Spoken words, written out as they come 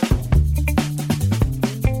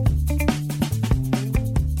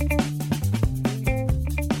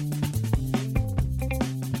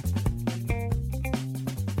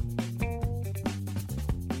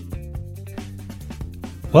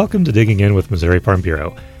Welcome to Digging In with Missouri Farm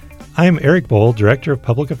Bureau. I'm Eric Bohl, Director of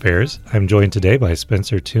Public Affairs. I'm joined today by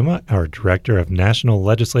Spencer Tuma, our Director of National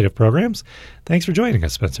Legislative Programs. Thanks for joining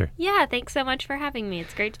us, Spencer. Yeah, thanks so much for having me.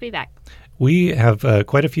 It's great to be back. We have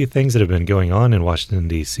quite a few things that have been going on in Washington,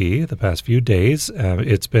 D.C. the past few days.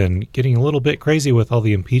 It's been getting a little bit crazy with all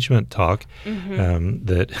the impeachment talk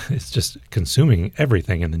that it's just consuming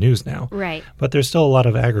everything in the news now. Right. But there's still a lot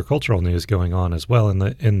of agricultural news going on as well in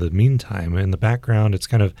the meantime. In the background, it's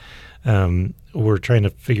kind of we're trying to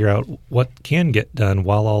figure out what can get done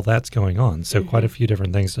while all that's going on. So quite a few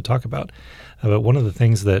different things to talk about. But one of the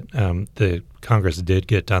things that the Congress did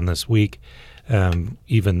get done this week,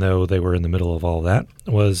 even though they were in the middle of all that,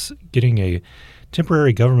 was getting a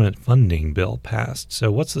temporary government funding bill passed.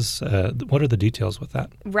 So what's this? What are the details with that?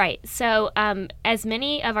 Right. So as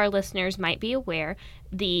many of our listeners might be aware,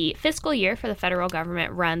 the fiscal year for the federal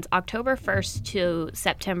government runs October 1st to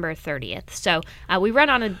September 30th. So we run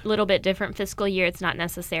on a little bit different fiscal year. It's not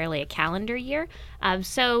necessarily a calendar year.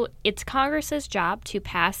 So it's Congress's job to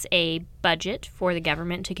pass a budget for the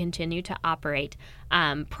government to continue to operate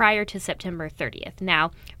prior to September 30th.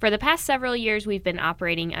 Now, for the past several years, we've been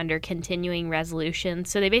operating under continuing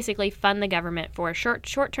resolutions. So they basically fund the government for a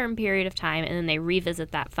short-term period of time, and then they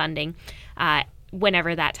revisit that funding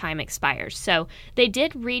whenever that time expires. So they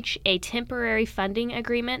did reach a temporary funding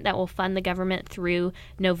agreement that will fund the government through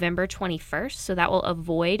November 21st. So that will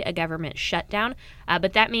avoid a government shutdown.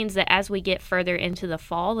 But that means that as we get further into the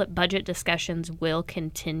fall, that budget discussions will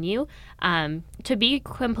continue. To be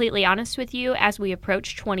completely honest with you, as we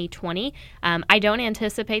approach 2020, I don't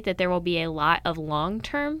anticipate that there will be a lot of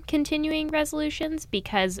long-term continuing resolutions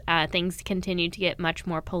because things continue to get much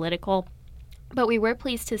more political. But we were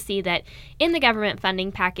pleased to see that in the government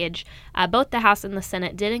funding package, both the House and the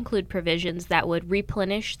Senate did include provisions that would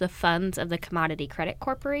replenish the funds of the Commodity Credit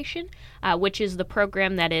Corporation, which is the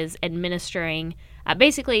program that is administering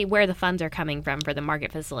basically where the funds are coming from for the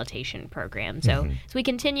market facilitation program. So we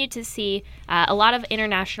continue to see a lot of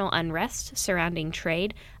international unrest surrounding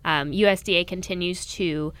trade. USDA continues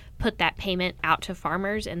to put that payment out to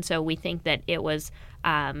farmers, and so we think that it was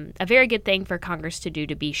a very good thing for Congress to do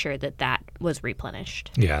to be sure that that was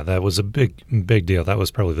replenished. Yeah, that was a big deal. That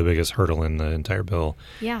was probably the biggest hurdle in the entire bill.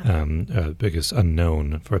 Yeah. Biggest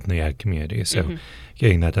unknown from the ag community. So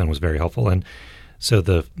getting that done was very helpful. And so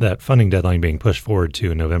that funding deadline being pushed forward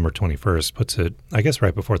to November 21st puts it, I guess,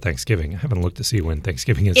 right before Thanksgiving. I haven't looked to see when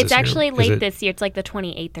Thanksgiving is It's this year. actually late this year. It's like the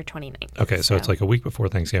 28th or 29th. Okay, so it's like a week before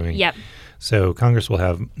Thanksgiving. Yep. So Congress will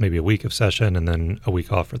have maybe a week of session and then a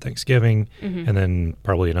week off for Thanksgiving and then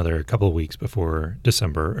probably another couple of weeks before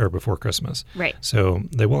December or before Christmas. Right. So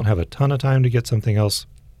they won't have a ton of time to get something else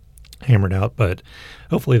hammered out, but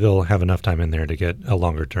hopefully they'll have enough time in there to get a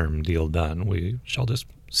longer-term deal done. We shall just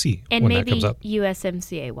see when that comes up. And maybe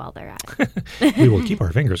USMCA while they're at it. We will keep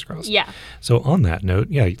our fingers crossed. Yeah. So on that note,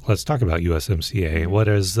 let's talk about USMCA.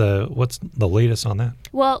 What's the latest on that?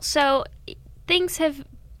 Well, so things have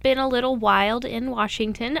been a little wild in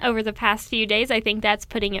Washington over the past few days. I think that's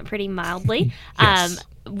putting it pretty mildly. Yes.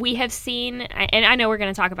 We have seen, and I know we're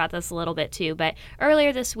going to talk about this a little bit too, but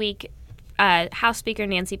earlier this week, House Speaker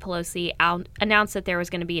Nancy Pelosi announced that there was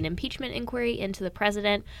going to be an impeachment inquiry into the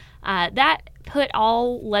president. That put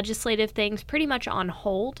all legislative things pretty much on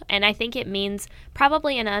hold, and I think it means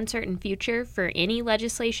probably an uncertain future for any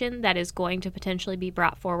legislation that is going to potentially be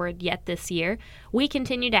brought forward yet this year. We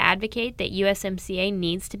continue to advocate that USMCA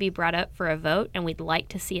needs to be brought up for a vote, and we'd like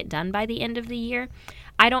to see it done by the end of the year.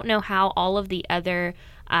 I don't know how all of the other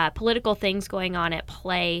political things going on at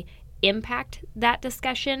play impact that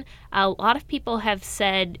discussion. A lot of people have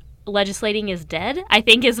said legislating is dead, I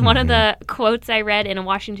think is one of the quotes I read in a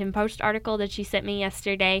Washington Post article that she sent me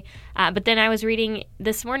yesterday. But then I was reading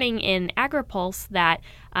this morning in AgriPulse that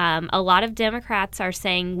a lot of Democrats are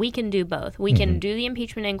saying we can do both. We can do the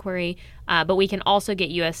impeachment inquiry, but we can also get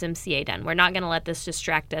USMCA done. We're not going to let this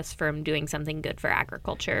distract us from doing something good for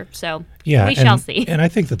agriculture. So we shall see. And I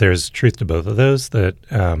think that there's truth to both of those, that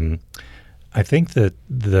I think that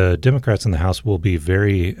the Democrats in the House will be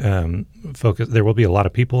very focused. There will be a lot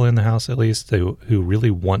of people in the House, at least, who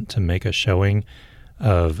really want to make a showing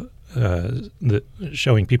of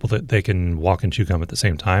showing people that they can walk and chew gum at the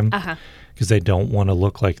same time, because they don't want to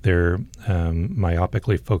look like they're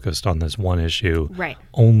myopically focused on this one issue, right?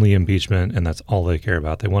 Only impeachment, and that's all they care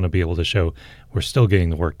about. They want to be able to show we're still getting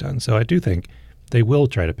the work done. So I do think they will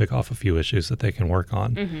try to pick off a few issues that they can work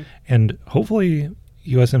on, and hopefully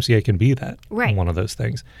USMCA can be that, one of those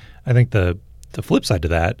things. I think the flip side to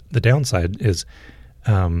that, the downside is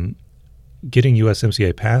getting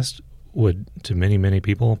USMCA passed would, to many, many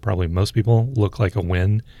people, probably most people, look like a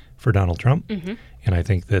win for Donald Trump. And I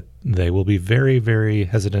think that they will be very, very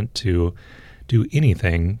hesitant to do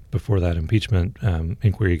anything before that impeachment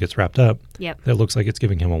inquiry gets wrapped up that looks like it's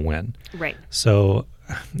giving him a win. Right. So,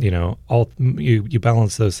 you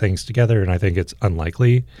balance those things together, and I think it's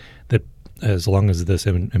unlikely that as long as this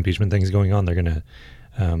impeachment thing is going on, they're going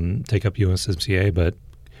to take up USMCA, but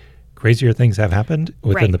crazier things have happened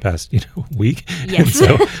within the past week. Yes. And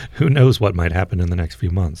so who knows what might happen in the next few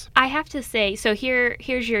months. I have to say, so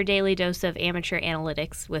here's your daily dose of amateur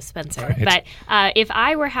analytics with Spencer. Right. But if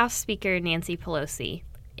I were House Speaker Nancy Pelosi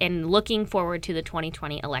and looking forward to the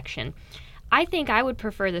 2020 election, I think I would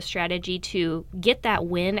prefer the strategy to get that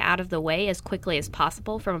win out of the way as quickly as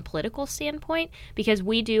possible from a political standpoint, because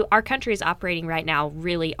our country is operating right now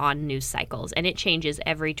really on news cycles, and it changes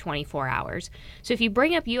every 24 hours. So if you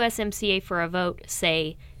bring up USMCA for a vote,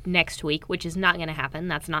 say, next week, which is not going to happen,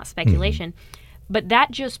 that's not speculation, but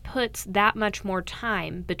that just puts that much more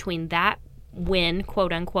time between that win,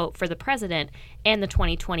 quote unquote, for the president and the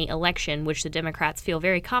 2020 election, which the Democrats feel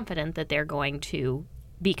very confident that they're going to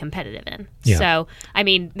be competitive in. Yeah. So, I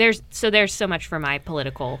mean, there's so much for my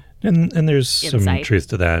political and there's insight. Some truth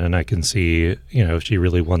to that, and I can see, if she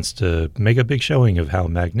really wants to make a big showing of how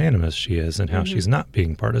magnanimous she is and how she's not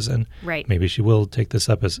being partisan, right? Maybe she will take this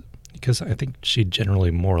up because I think she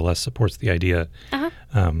generally more or less supports the idea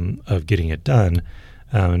of getting it done.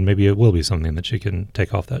 And maybe it will be something that she can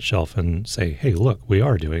take off that shelf and say, hey, look, we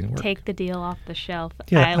are doing work. Take the deal off the shelf.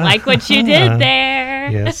 Yeah. I like what you did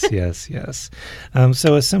there. Yes.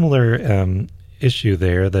 So a similar issue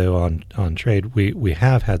there, though, on trade, we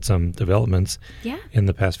have had some developments in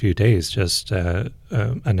the past few days just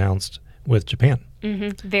announced with Japan.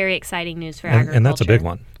 Very exciting news for agriculture. And that's a big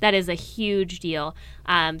one. That is a huge deal.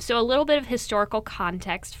 So a little bit of historical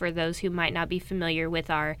context for those who might not be familiar with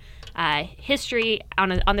our history on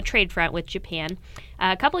the trade front with Japan.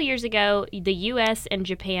 A couple of years ago, the U.S. and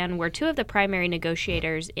Japan were two of the primary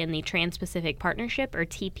negotiators in the Trans-Pacific Partnership, or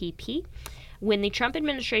TPP. When the Trump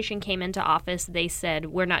administration came into office, they said,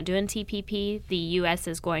 we're not doing TPP. The U.S.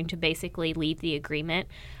 is going to basically leave the agreement.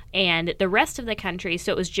 And the rest of the countries,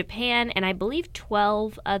 so it was Japan and I believe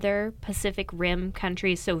 12 other Pacific Rim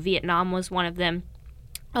countries, so Vietnam was one of them,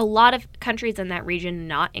 a lot of countries in that region,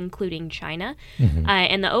 not including China.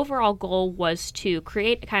 And the overall goal was to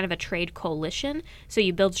create kind of a trade coalition, so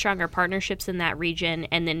you build stronger partnerships in that region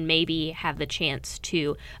and then maybe have the chance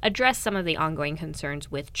to address some of the ongoing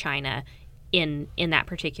concerns with China in that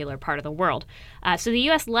particular part of the world. So the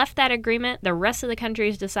U.S. left that agreement. The rest of the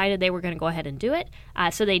countries decided they were going to go ahead and do it.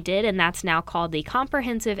 So they did, and that's now called the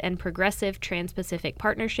Comprehensive and Progressive Trans-Pacific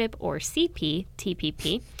Partnership, or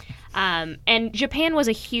CPTPP. And Japan was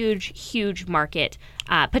a huge market,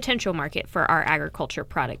 potential market for our agriculture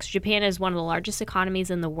products. Japan is one of the largest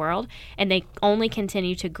economies in the world, and they only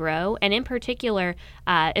continue to grow. And in particular,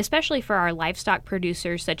 especially for our livestock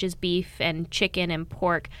producers such as beef and chicken and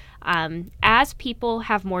pork, as people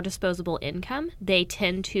have more disposable income, they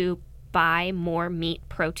tend to buy more meat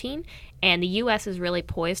protein, and the U.S. is really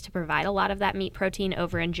poised to provide a lot of that meat protein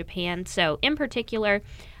over in Japan. So in particular,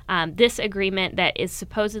 this agreement that is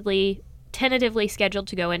supposedly tentatively scheduled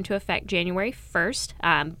to go into effect January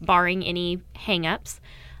 1st, barring any hang-ups,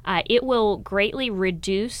 it will greatly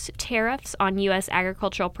reduce tariffs on U.S.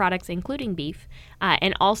 agricultural products, including beef,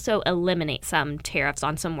 and also eliminate some tariffs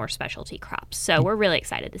on some more specialty crops. So we're really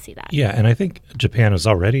excited to see that. Yeah, and I think Japan is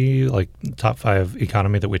already like top 5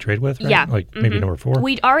 economy that we trade with, right? Yeah. Like maybe number 4.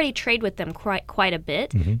 We'd already trade with them quite a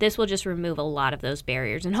bit. This will just remove a lot of those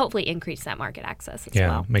barriers and hopefully increase that market access as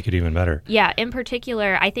well. Make it even better. Yeah, in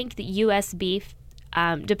particular, I think the U.S. beef,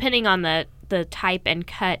 depending on the type and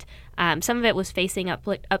cut, some of it was facing up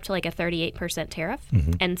to like a 38% tariff.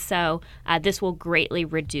 And so this will greatly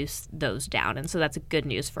reduce those down. And so that's good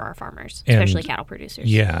news for our farmers, especially cattle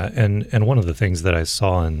producers. Yeah, and one of the things that I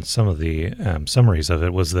saw in some of the summaries of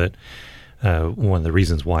it was that one of the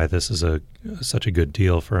reasons why this is such a good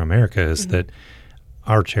deal for America is that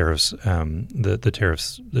our tariffs, the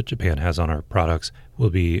tariffs that Japan has on our products, will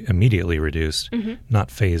be immediately reduced, not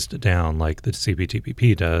phased down like the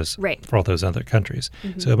CPTPP does for all those other countries.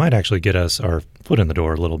 So it might actually get us our foot in the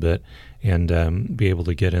door a little bit and be able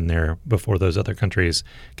to get in there before those other countries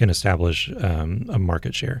can establish a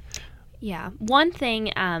market share. Yeah. One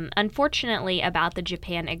thing, unfortunately, about the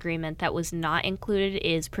Japan agreement that was not included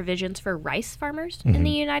is provisions for rice farmers in the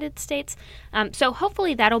United States. So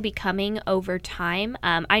hopefully that'll be coming over time.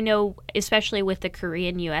 I know, especially with the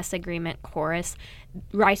Korean-U.S. agreement, KORUS,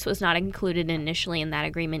 rice was not included initially in that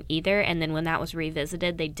agreement either. And then when that was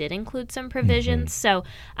revisited, they did include some provisions. So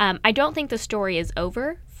I don't think the story is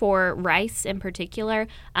over for rice in particular,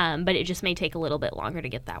 but it just may take a little bit longer to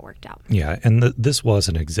get that worked out. Yeah, and this was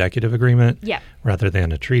an executive agreement rather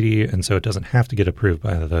than a treaty, and so it doesn't have to get approved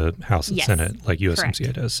by the House and Senate like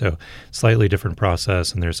USMCA does. So slightly different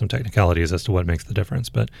process, and there's some technicalities as to what makes the difference.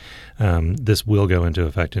 But this will go into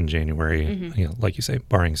effect in January, like you say,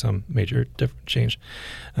 barring some major different change.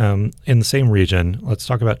 In the same region, let's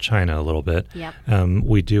talk about China a little bit.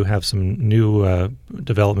 We do have some new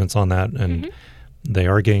developments on that, and they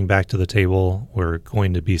are getting back to the table. We're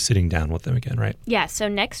going to be sitting down with them again, right? Yeah, so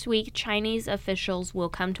next week, Chinese officials will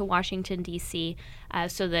come to Washington, D.C.,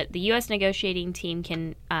 so that the U.S. negotiating team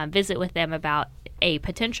can visit with them about a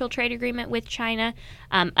potential trade agreement with China.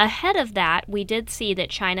 Ahead of that, we did see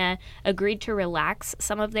that China agreed to relax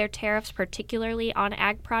some of their tariffs, particularly on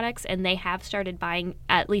ag products, and they have started buying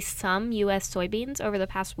at least some U.S. soybeans over the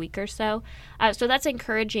past week or so. So that's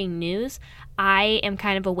encouraging news. I am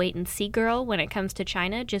kind of a wait-and-see girl when it comes to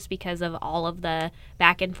China, just because of all of the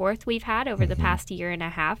back and forth we've had over the past year and a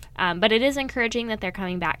half. But it is encouraging that they're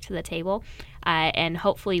coming back to the table, and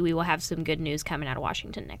hopefully we will have some good news coming out of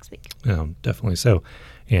Washington next week. Definitely so.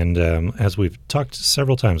 And as we've talked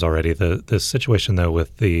several times already, the situation, though,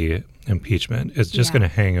 with the impeachment is just going to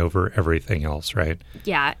hang over everything else, right?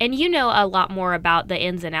 Yeah, and you know a lot more about the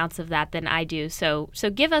ins and outs of that than I do. So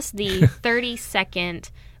give us the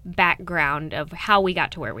 30-second background of how we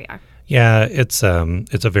got to where we are. Yeah, it's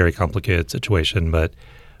a very complicated situation, but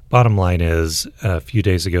bottom line is a few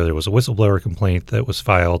days ago there was a whistleblower complaint that was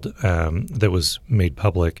filed that was made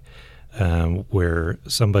public where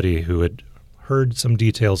somebody who had heard some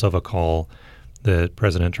details of a call that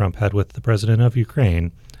President Trump had with the president of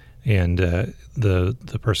Ukraine, and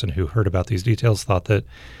the person who heard about these details thought that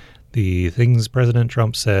the things President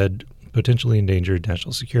Trump said potentially endangered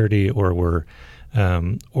national security or were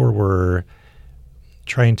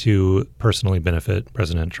trying to personally benefit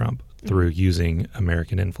President Trump through using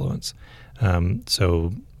American influence.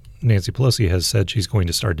 So Nancy Pelosi has said she's going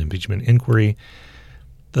to start an impeachment inquiry.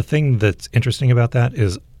 The thing that's interesting about that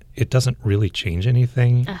is it doesn't really change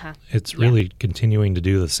anything. It's really continuing to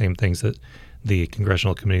do the same things that the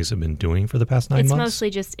congressional committees have been doing for the past 9 months. It's mostly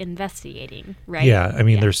just investigating, right? Yeah, I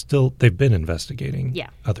mean, they've been investigating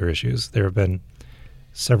other issues. There have been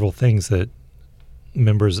several things that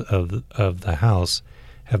members of the House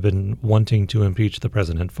have been wanting to impeach the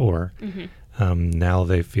president for. Now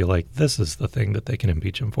they feel like this is the thing that they can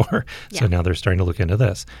impeach him for. So now they're starting to look into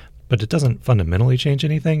this. But it doesn't fundamentally change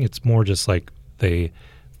anything. It's more just like they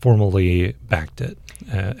formally backed it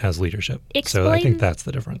as leadership. So I think that's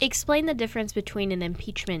the difference. Explain the difference between an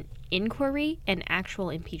impeachment inquiry and actual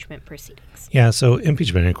impeachment proceedings. Yeah, so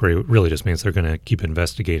impeachment inquiry really just means they're going to keep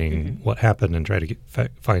investigating what happened and try to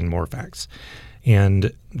find more facts.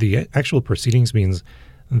 And the actual proceedings means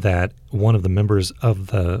that one of the members of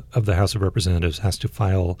the House of Representatives has to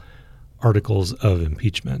file articles of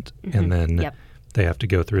impeachment, and then they have to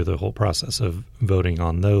go through the whole process of voting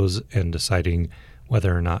on those and deciding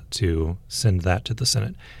whether or not to send that to the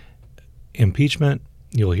Senate. Impeachment,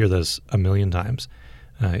 you'll hear this a million times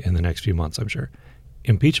in the next few months, I'm sure.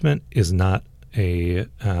 Impeachment is not a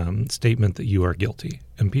statement that you are guilty.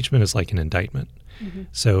 Impeachment is like an indictment.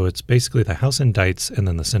 So it's basically the House indicts and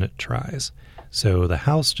then the Senate tries. So the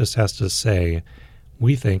House just has to say,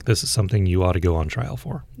 we think this is something you ought to go on trial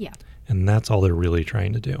for. Yeah. And that's all they're really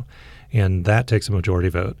trying to do. And that takes a majority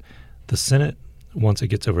vote. The Senate, once it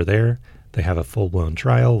gets over there, they have a full-blown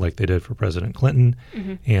trial like they did for President Clinton.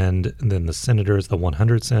 And then the senators, the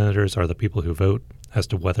 100 senators, are the people who vote as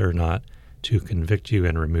to whether or not to convict you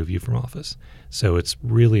and remove you from office. So it's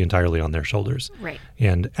really entirely on their shoulders. Right.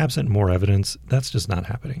 And absent more evidence, that's just not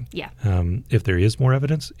happening. Yeah. If there is more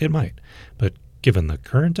evidence, it might. But given the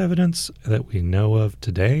current evidence that we know of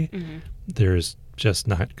today, there's just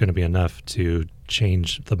not going to be enough to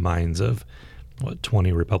change the minds of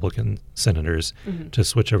 20 Republican senators to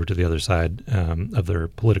switch over to the other side of their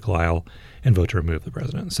political aisle and vote to remove the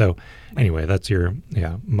president. So anyway, that's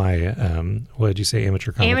my, what did you say,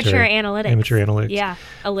 amateur commentary? Amateur analytics. Yeah,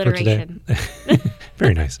 alliteration.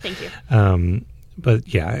 Very nice. Thank you.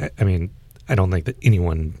 But yeah, I mean, I don't think that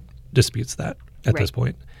anyone disputes that at this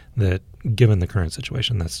point, that given the current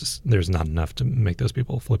situation, that's just, there's not enough to make those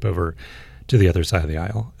people flip over to the other side of the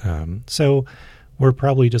aisle. So we're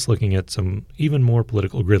probably just looking at some even more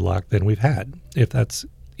political gridlock than we've had, if that's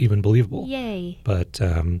even believable. Yay. But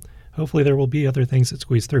hopefully there will be other things that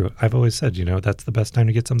squeeze through. I've always said, that's the best time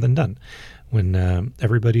to get something done. When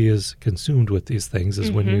everybody is consumed with these things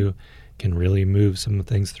is when you can really move some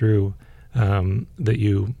things through that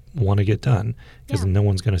you want to get done, because no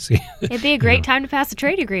one's going to see it. It'd be a great time to pass a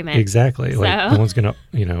trade agreement. Exactly. Like no one's going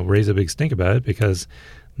to, raise a big stink about it, because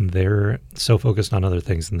they're so focused on other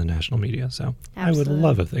things in the national media. So I would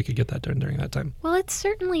love if they could get that done during that time. Well, it's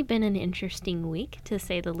certainly been an interesting week, to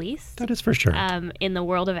say the least. That is for sure. In the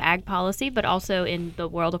world of ag policy, but also in the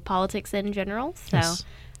world of politics in general. So. Yes.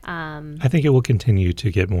 I think it will continue to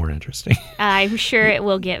get more interesting. I'm sure it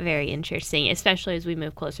will get very interesting, especially as we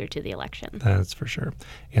move closer to the election. That's for sure.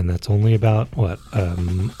 And that's only about,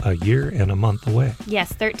 a year and a month away.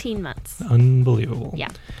 Yes, 13 months. Unbelievable. Yeah.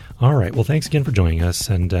 All right. Well, thanks again for joining us,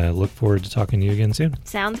 and look forward to talking to you again soon.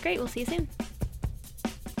 Sounds great. We'll see you soon.